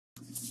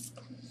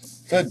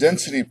The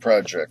density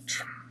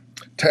project.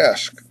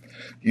 Task.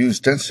 Use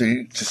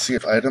density to see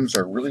if items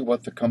are really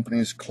what the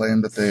companies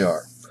claim that they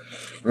are.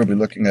 We're going to be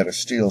looking at a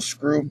steel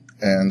screw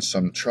and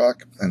some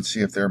chalk and see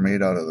if they're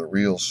made out of the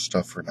real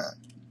stuff or not.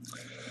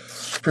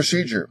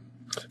 Procedure.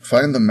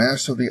 Find the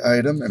mass of the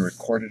item and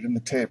record it in the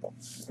table.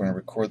 We're going to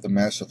record the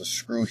mass of the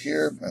screw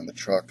here and the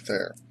chalk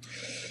there.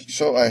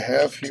 So I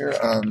have here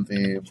on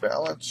the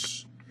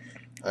balance,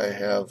 I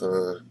have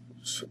the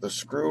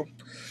screw,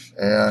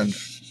 and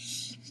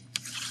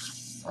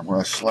I'm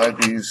going to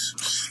slide these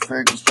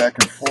things back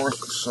and forth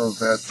so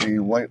that the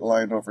white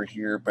line over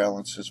here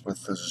balances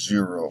with the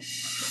 0.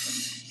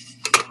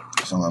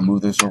 So I'm going to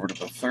move this over to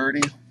the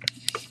 30,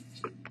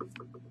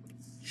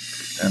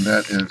 and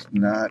that is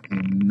not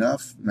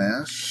enough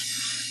mass.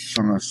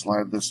 So I'm going to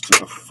slide this to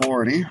the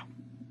 40,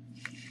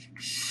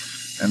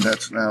 and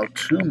that's now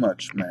too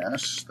much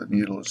mass. The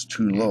needle is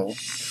too low.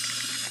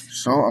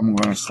 So I'm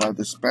going to slide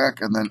this back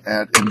and then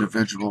add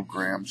individual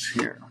grams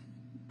here.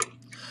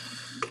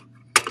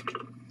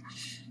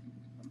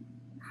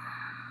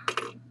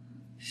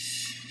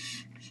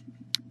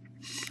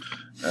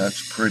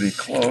 That's pretty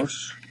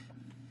close.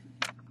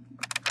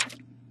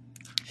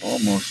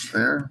 Almost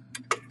there.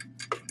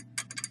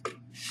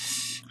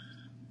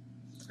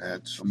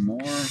 Add some more.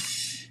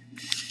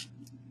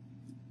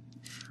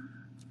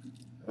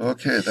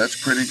 Okay, that's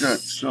pretty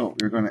good. So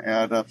you're going to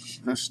add up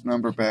this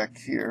number back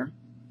here.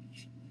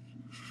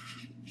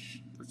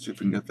 Let's see if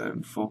we can get that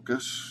in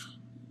focus.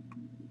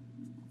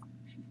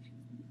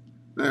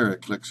 There,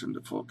 it clicks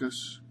into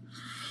focus.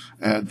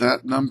 Add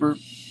that number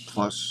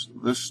plus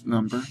this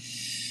number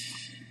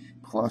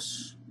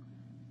plus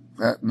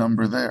that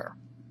number there.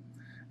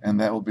 And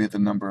that will be the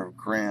number of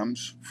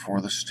grams for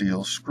the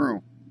steel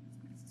screw.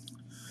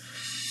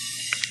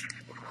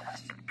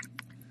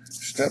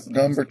 Step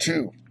number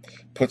 2.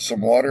 Put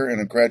some water in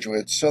a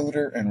graduated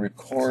cylinder and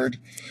record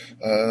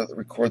the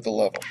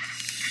level.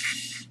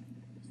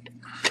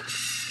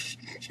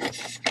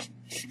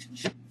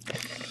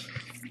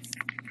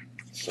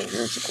 So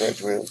here's the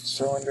graduated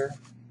cylinder.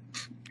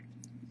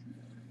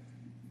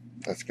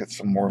 Let's get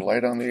some more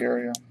light on the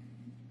area.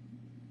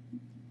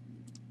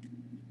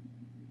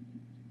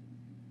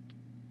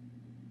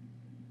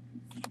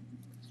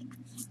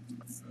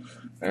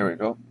 There we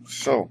go.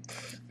 So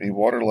the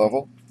water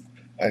level,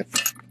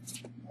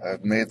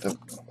 I've made the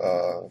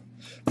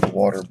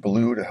water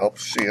blue to help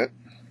see it.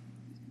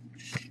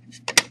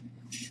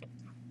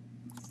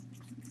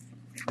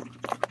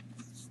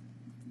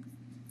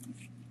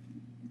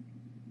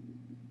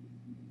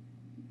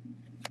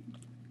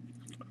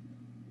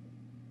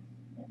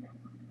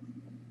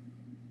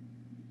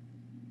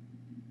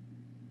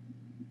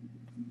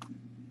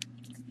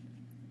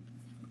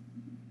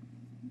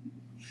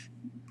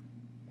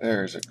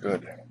 There's a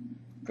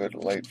good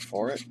light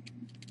for it.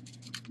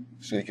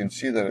 So you can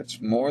see that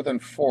it's more than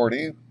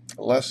 40,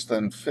 less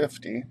than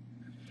 50.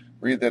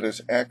 Read that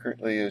as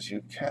accurately as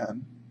you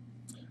can.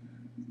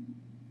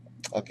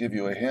 I'll give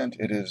you a hint,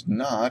 it is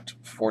not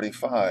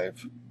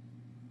 45.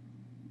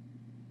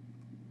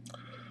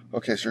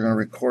 Okay, so you're going to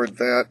record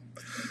that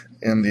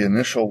in the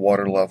initial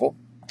water level.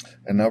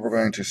 And now we're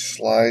going to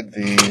slide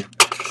the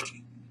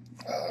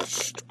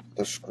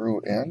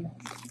screw in.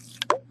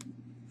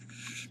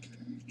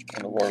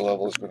 And the water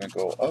level is going to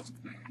go up.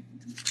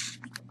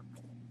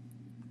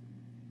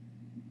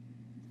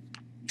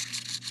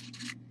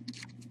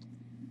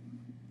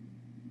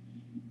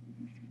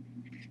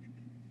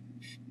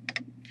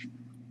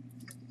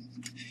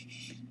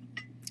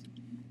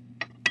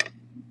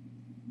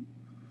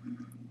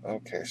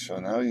 Okay, so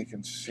now you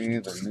can see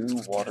the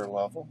new water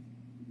level.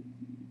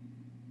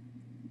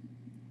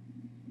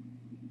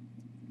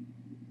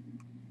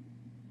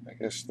 I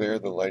guess there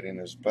the lighting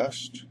is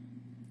best.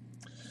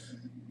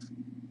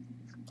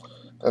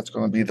 That's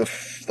going to be the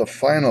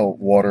final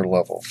water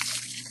level.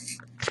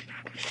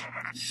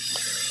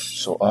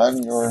 So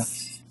on your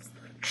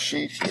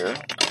sheet here,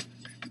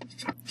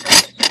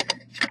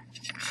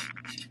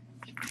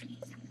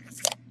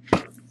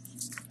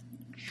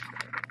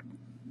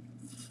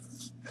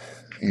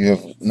 you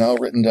have now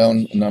written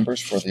down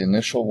numbers for the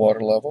initial water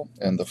level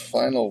and the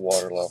final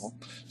water level.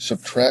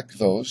 Subtract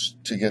those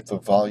to get the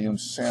volume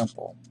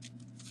sample.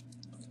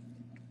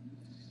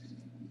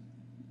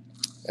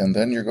 And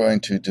then you're going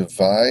to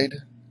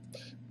divide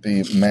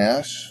the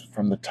mass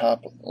from the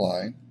top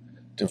line,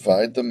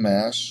 divide the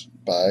mass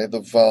by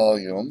the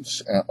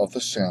volumes of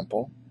the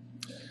sample,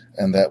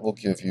 and that will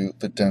give you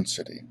the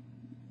density.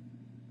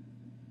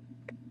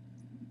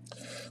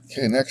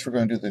 Okay, next we're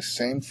going to do the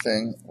same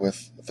thing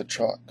with the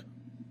chalk.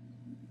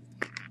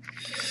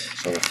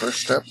 So the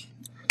first step,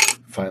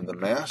 find the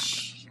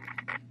mass.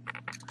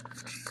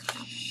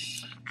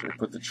 We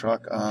put the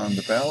chalk on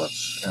the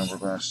balance, and we're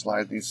going to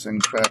slide these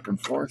things back and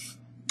forth.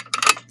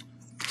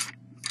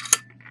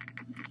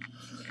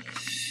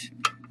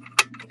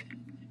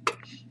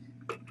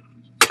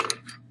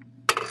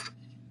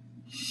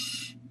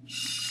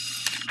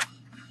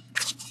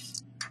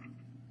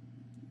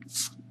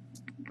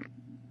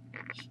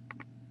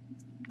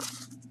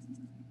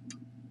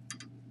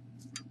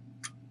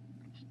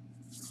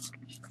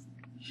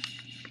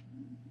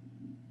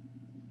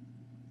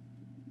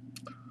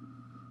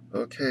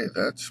 Okay,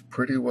 that's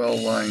pretty well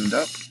lined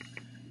up.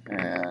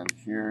 And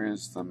here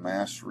is the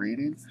mass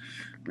reading.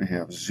 We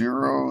have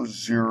 0,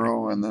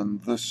 0, and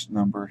then this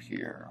number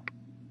here.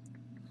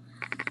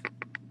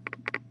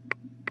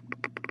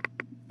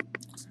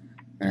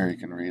 There, you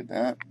can read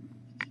that.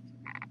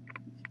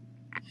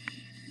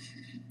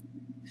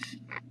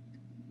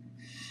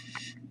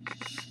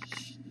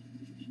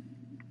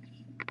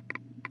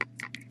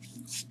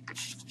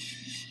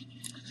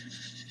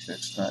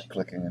 It's not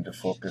clicking into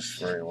focus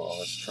very well.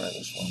 Let's try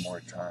this one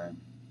more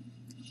time.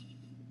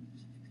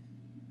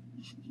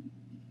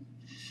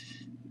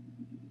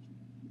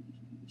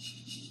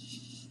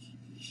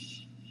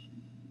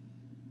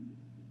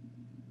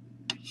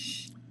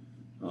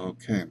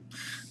 Okay,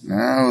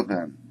 now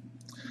then,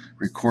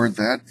 record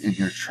that in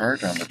your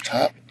chart on the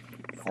top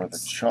for the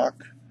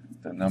chalk,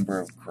 the number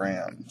of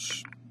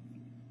grams.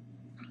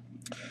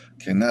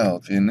 Okay, now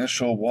the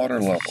initial water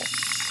level.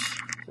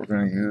 We're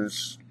going to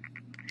use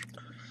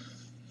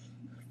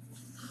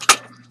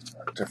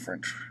a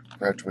different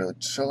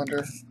graduated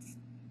cylinder.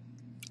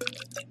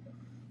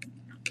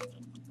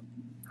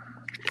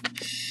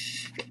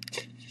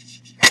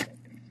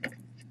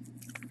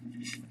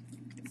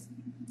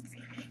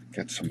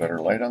 Get some better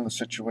light on the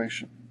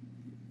situation.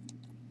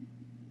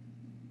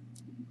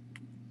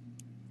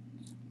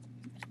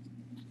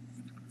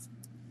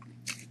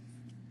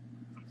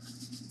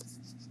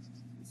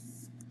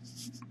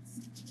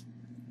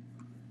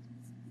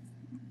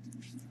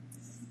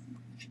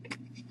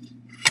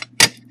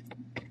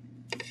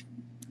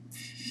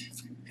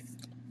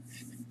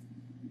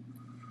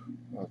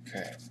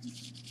 Okay.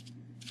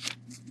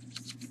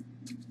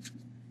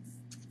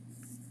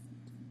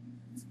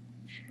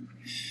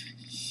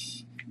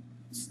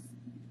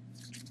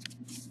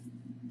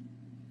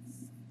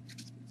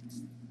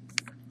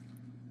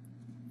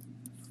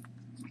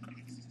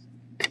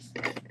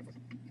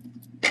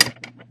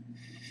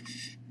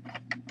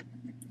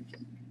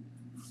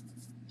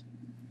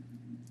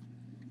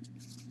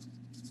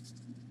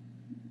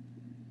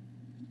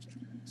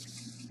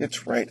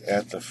 It's right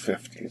at the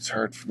 50. It's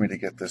hard for me to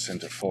get this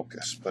into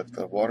focus, but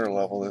the water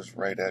level is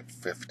right at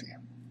 50.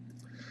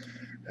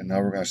 And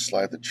now we're going to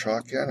slide the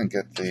chalk in and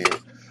get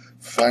the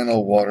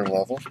final water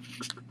level.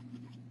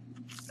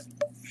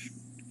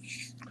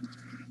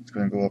 It's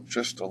going to go up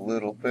just a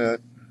little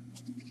bit.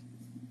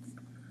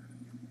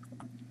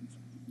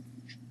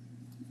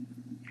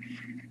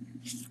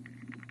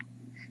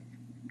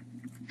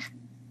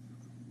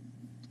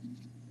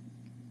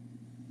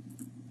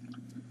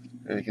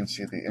 There you can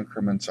see the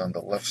increments on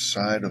the left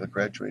side of the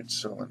graduated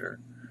cylinder.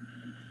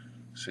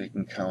 So you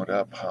can count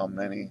up how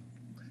many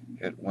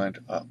it went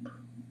up.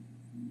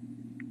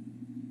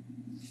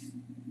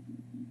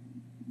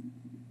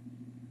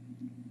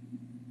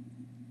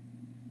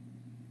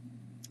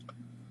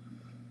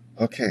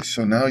 Okay,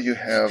 so now you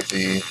have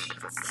the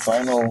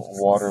final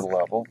water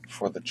level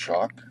for the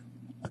chalk.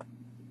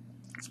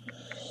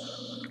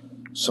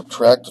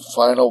 Subtract the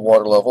final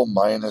water level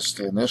minus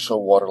the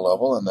initial water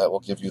level, and that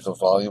will give you the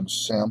volume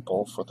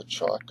sample for the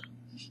chalk.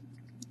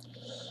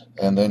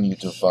 And then you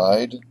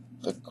divide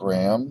the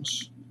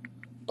grams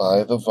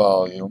by the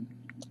volume,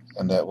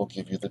 and that will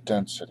give you the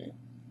density.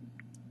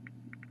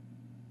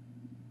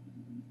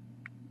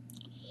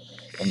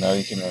 And now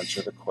you can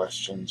answer the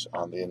questions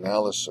on the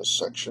analysis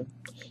section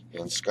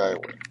in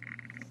Skyward.